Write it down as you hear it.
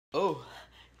Oh,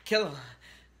 kill him.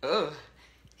 Oh,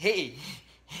 hey,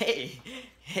 hey,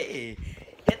 hey.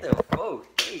 Hit the boat.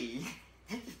 Hey,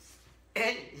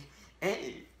 hey,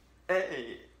 hey,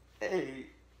 hey, hey.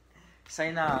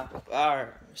 Say nah. Alright,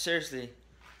 seriously.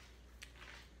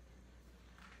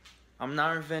 I'm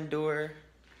not a vendor.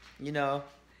 You know,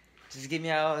 just give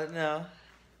me out, a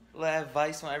little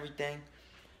advice on everything.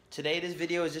 Today, this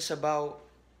video is just about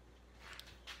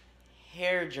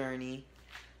hair journey,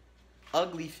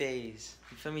 ugly phase.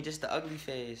 You feel me? Just the ugly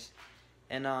phase.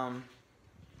 And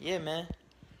yeah, man.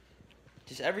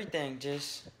 Just everything.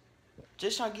 Just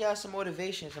trying to get out some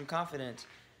motivation, some confidence.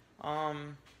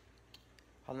 Um,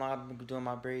 how long I've been doing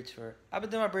my braids for? I've been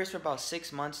doing my braids for about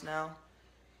 6 months now.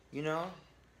 You know,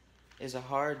 it's a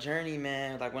hard journey,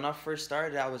 man. Like when I first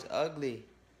started, I was ugly,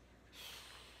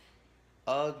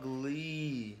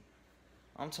 ugly.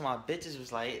 I'm to my bitches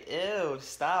was like, ew,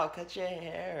 stop, cut your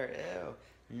hair, ew.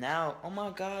 Now, oh my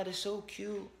god, it's so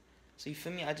cute. So you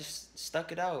feel me? I just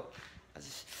stuck it out. I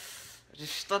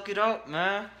just stuck it out,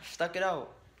 man. Stuck it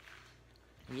out.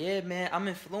 Yeah, man, I'm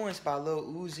influenced by Lil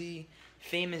Uzi,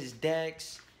 Famous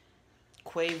Dex,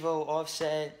 Quavo,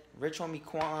 Offset, Rich Homie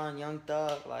Quan, Young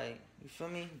Thug, like, you feel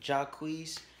me?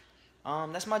 Jacquees.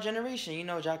 That's my generation, you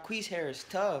know, Jacquees hair is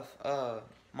tough.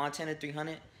 Montana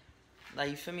 300.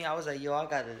 Like, you feel me? I was like, yo, I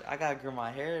gotta grow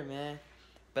my hair, man.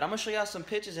 But I'm gonna show y'all some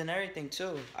pictures and everything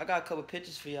too. I got a couple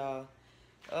pictures for y'all.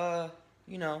 Uh,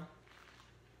 you know,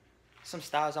 some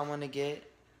styles I wanna get.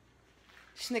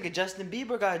 This nigga Justin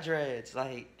Bieber got dreads.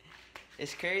 Like,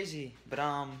 it's crazy. But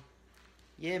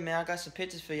yeah, man, I got some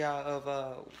pictures for y'all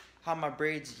of how my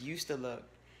braids used to look.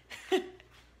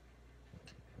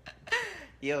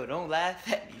 Yo, don't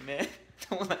laugh at me, man.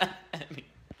 Don't laugh at me.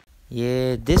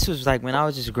 Yeah, this was like when I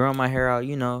was just growing my hair out,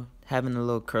 you know, having a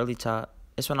little curly top.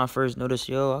 That's when I first noticed,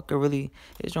 yo, I could really,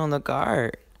 this don't look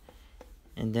hard.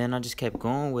 And then I just kept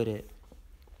going with it.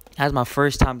 That was my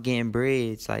first time getting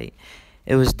braids. Like,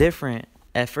 it was different.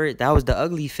 At first, that was the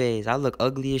ugly phase. I look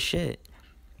ugly as shit.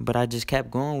 But I just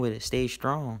kept going with it, stayed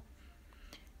strong.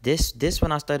 This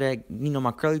when I started, you know,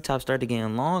 my curly top started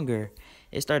getting longer.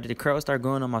 It started, the curls started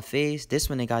growing on my face. This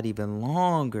one, it got even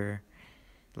longer.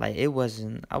 Like, it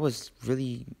wasn't, it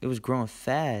was growing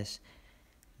fast.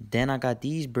 Then I got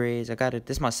these braids. This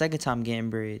is my second time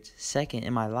getting braids. Second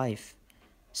in my life.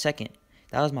 Second.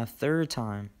 That was my third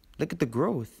time. Look at the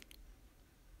growth.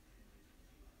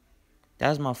 That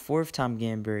was my fourth time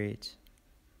getting braids.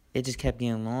 It just kept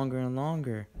getting longer and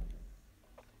longer.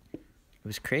 It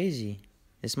was crazy.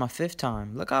 It's my fifth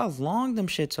time. Look how long them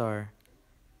shits are.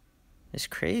 It's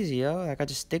crazy, yo. Like, I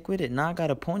just stick with it. Now I got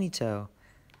a ponytail.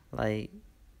 Like,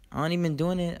 I ain't even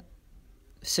doing it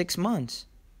 6 months.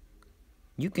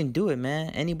 You can do it, man.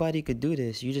 Anybody could do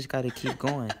this. You just got to keep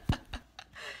going.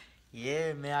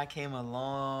 Yeah, man. I came a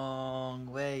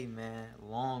long way, man.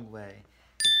 Long way.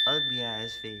 Ugly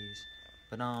ass phase.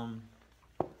 But, I've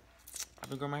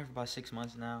been growing my hair for about 6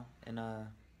 months now. And,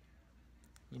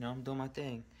 you know, I'm doing my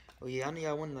thing. Oh, yeah. I know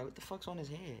y'all wondering, like, what the fuck's on his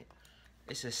head?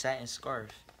 It's a satin scarf.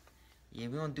 Yeah,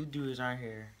 we don't do do-rags on our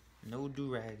hair. No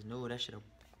do-rags. No, that shit'll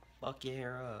fuck your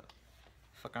hair up.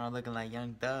 Fuck around looking like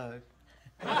Young Thug.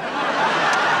 Yeah.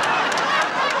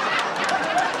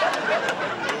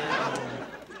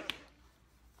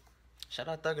 Shout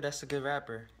out Thugger, that's a good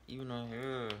rapper. Even though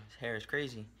his hair is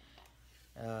crazy.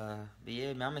 But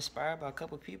yeah, man, I'm inspired by a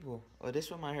couple people. Oh,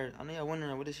 this one my hair. I know y'all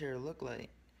wondering what this hair look like.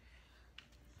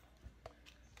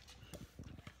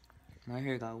 My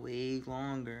hair got way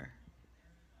longer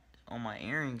on my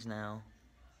earrings now.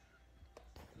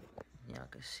 Y'all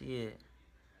can see it.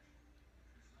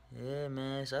 Yeah,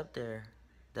 man, it's up there.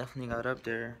 Definitely got up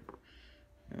there.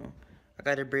 You know, I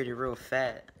got it braided real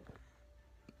fat.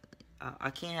 I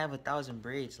can't have 1,000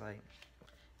 braids. Like,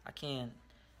 I can't.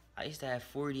 I used to have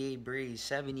 48 braids,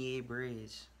 78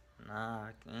 braids. Nah, I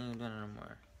ain't doing it no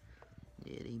more.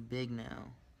 Yeah, they big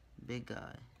now. Big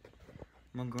guy.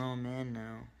 I'm a grown man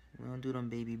now. We don't do them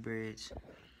baby braids.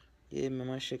 Yeah, man,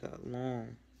 my shit got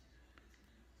long.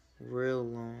 Real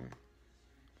long.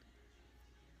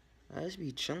 I just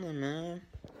be chilling, man.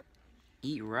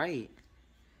 Eat right.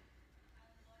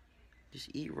 Just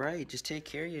eat right. Just take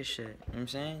care of your shit. You know what I'm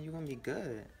saying? You're gonna be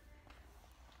good.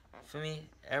 For me,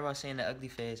 everybody saying the ugly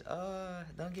phase. Oh,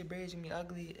 don't get braids, you be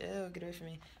ugly. Ew, get away from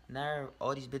me. Now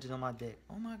all these bitches on my dick.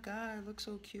 Oh my god, I look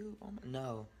so cute. Oh my,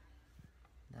 no.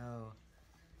 No.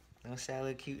 Don't say I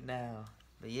look cute now.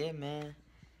 But yeah, man.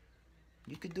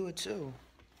 You could do it too.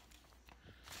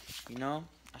 You know?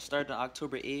 I started on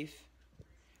October 8th.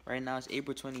 Right now it's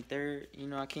April 23rd. You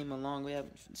know, I came a long way.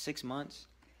 6 months.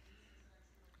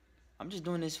 I'm just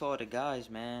doing this for all the guys,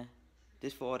 man.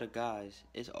 This for all the guys.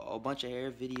 It's a bunch of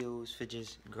hair videos for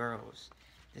just girls.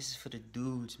 This is for the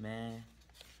dudes, man.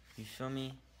 You feel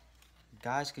me?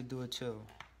 Guys could do it too.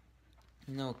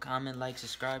 You know, comment, like,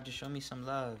 subscribe, just show me some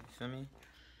love. You feel me?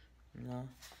 You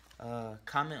know?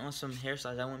 Comment on some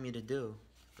hairstyles I want me to do.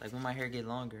 Like when my hair get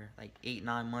longer. Like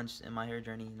 8-9 months in my hair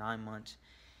journey. 9 months.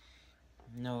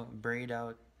 You know, braid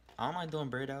out. I don't mind doing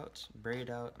braid outs.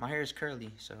 Braid out. My hair is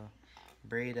curly, so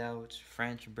braid outs,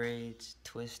 French braids,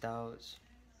 twist outs,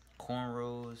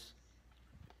 cornrows.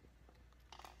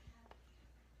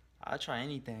 I'll try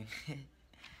anything.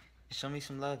 Show me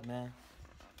some love, man.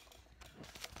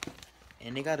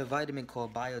 And they got a vitamin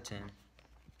called Biotin.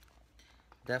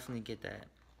 Definitely get that.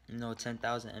 You know,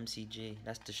 10,000 mcg.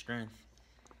 That's the strength.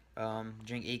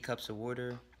 Drink 8 cups of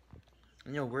water.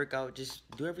 You know, work out. Just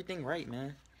do everything right,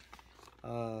 man.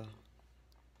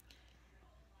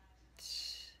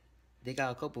 They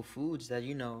got a couple foods that,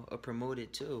 you know, are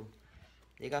promoted too.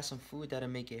 They got some food that'll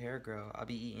make your hair grow. I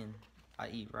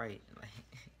eat right.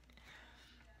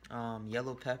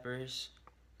 Yellow peppers,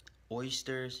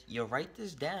 oysters. Yo, write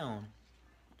this down.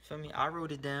 Feel me? I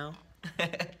wrote it down.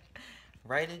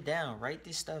 Write it down. Write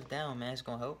this stuff down, man. It's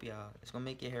gonna help y'all. It's gonna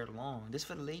make your hair long. This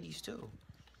for the ladies too.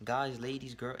 Guys,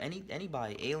 ladies, girl,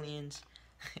 anybody, aliens,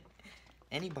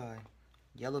 anybody.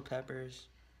 Yellow peppers,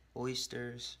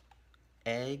 oysters,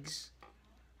 eggs,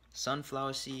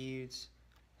 sunflower seeds,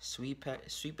 sweet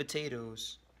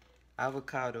potatoes,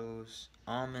 avocados,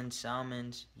 almonds,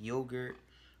 almonds, yogurt,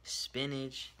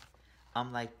 spinach.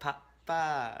 I'm like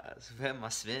Popeyes. Where my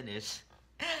spinach?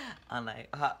 I'm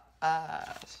like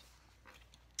Popeyes.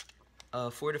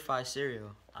 Fortified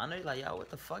cereal. I know you're like, yo, what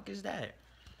the fuck is that?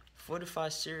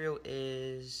 Fortified cereal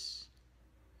is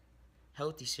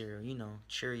healthy cereal, you know,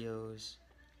 Cheerios,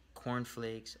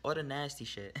 cornflakes, all the nasty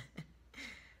shit.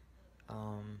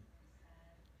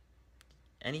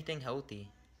 Anything healthy.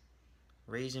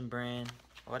 Raisin Bran,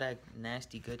 all that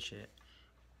nasty good shit.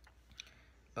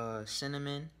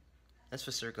 Cinnamon, that's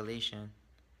for circulation.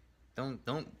 Don't,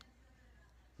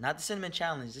 not the cinnamon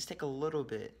challenge, just take a little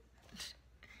bit.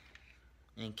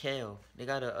 And kale, they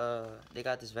got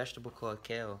this vegetable called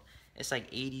kale. It's like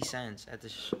 80 cents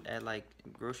at like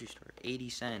grocery store. 80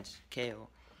 cents, kale.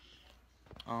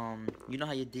 You know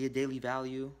how your daily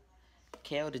value,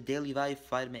 kale, the daily value for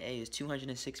vitamin A is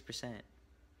 206%.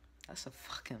 That's a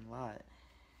fucking lot.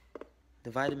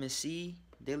 The vitamin C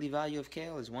daily value of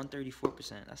kale is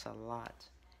 134%. That's a lot.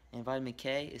 And vitamin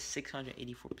K is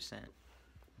 684%.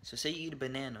 So say you eat a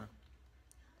banana.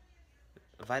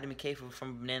 Vitamin K from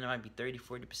a banana might be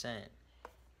 30-40%.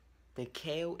 The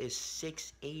kale is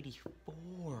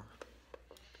 684.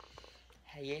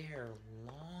 Hey, your hair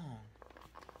long.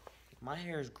 My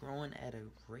hair is growing at a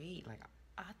rate, like,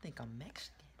 I think I'm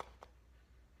Mexican.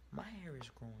 My hair is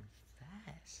growing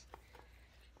fast.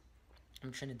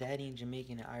 I'm Trinidadian,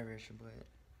 Jamaican, and Irish, but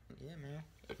yeah, man.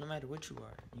 No matter what you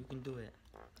are, you can do it.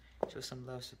 Show some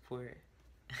love, support.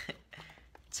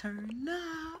 Turn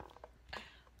up.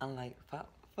 I'm like,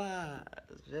 Papa,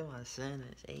 feel my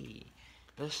sentence. Hey,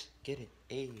 let's get it.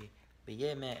 Hey, but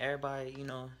yeah, man. Everybody, you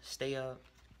know, stay up.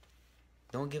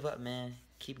 Don't give up, man.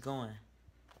 Keep going.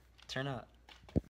 Turn up.